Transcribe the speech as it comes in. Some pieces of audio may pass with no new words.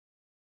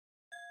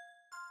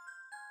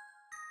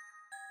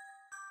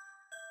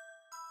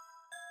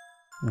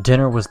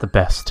Dinner was the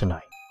best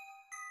tonight.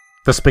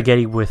 The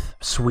spaghetti with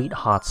sweet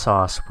hot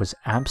sauce was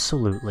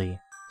absolutely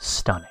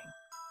stunning.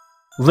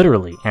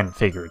 Literally and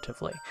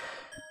figuratively.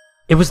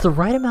 It was the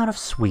right amount of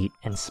sweet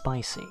and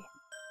spicy.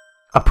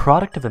 A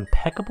product of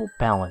impeccable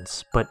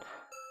balance, but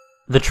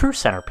the true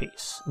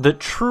centerpiece, the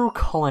true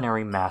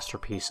culinary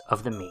masterpiece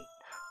of the meat,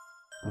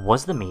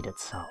 was the meat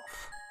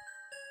itself.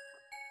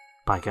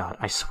 By God,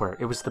 I swear,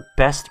 it was the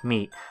best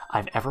meat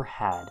I've ever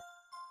had.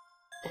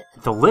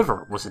 The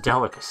liver was a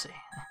delicacy.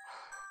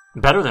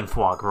 Better than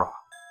foie gras.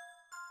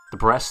 The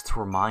breasts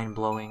were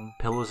mind-blowing,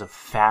 pillows of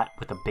fat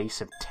with a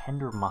base of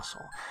tender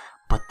muscle.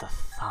 But the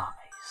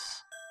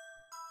thighs...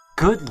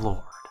 Good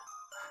Lord.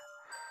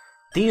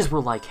 These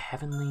were like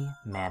heavenly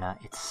manna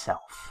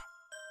itself.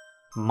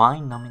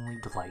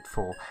 Mind-numbingly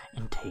delightful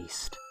in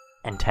taste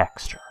and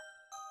texture.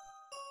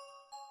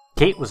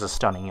 Kate was a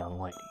stunning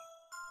young lady.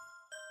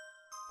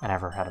 I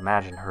never had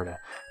imagined her to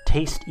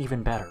taste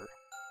even better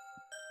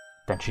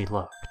than she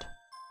looked.